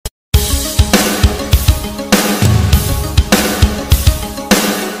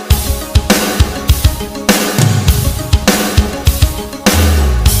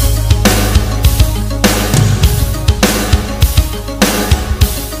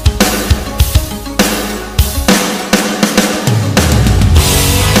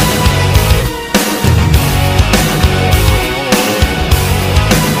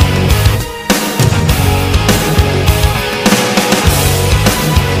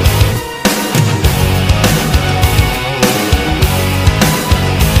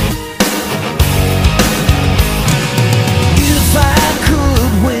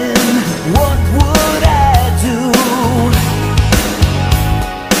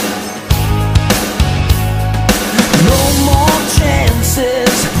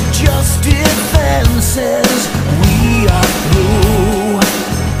chances, we are through.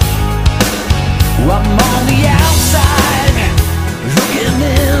 I'm on the outside, looking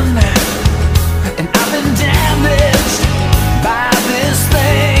in, and I've been damaged by this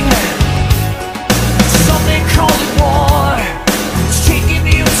thing. Something called it war, it's taking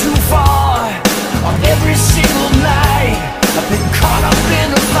you too far. On every single night, I've been caught up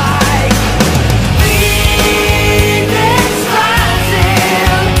in a fight. Phoenix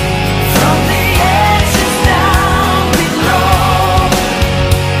rising from the ashes down below.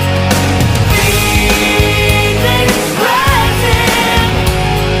 Phoenix rising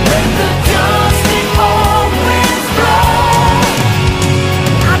when the dust and cold winds blow.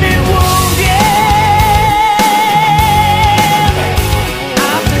 I've been wounded,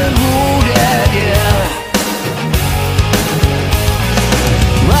 I've been wounded, yeah.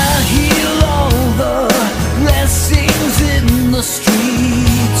 I heal all the blessings in the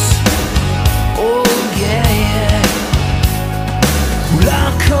streets. Oh yeah, yeah. Well,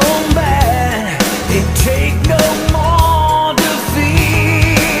 I'll come back and take no more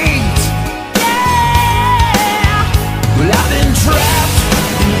defeat. Yeah. Well, I've been trapped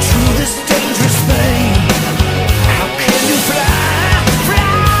into this dangerous thing. How can you fly,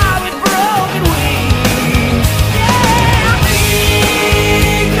 fly with broken wings? Yeah.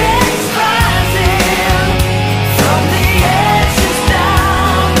 Phoenix rising from the ashes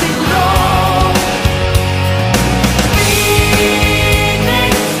down below.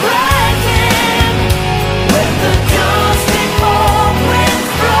 Phoenix rising when the dust and cold winds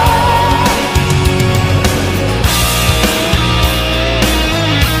blow.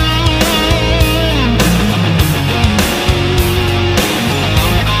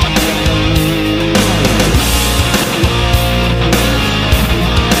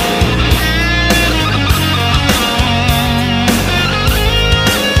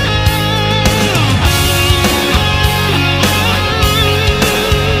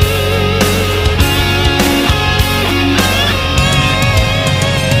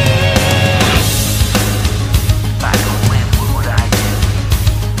 If I could win, what would I do?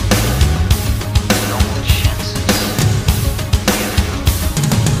 No more chances.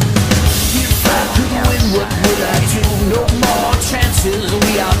 If I could win, what would I do? No more chances,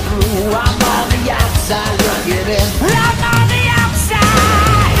 we are through. I'm on the outside.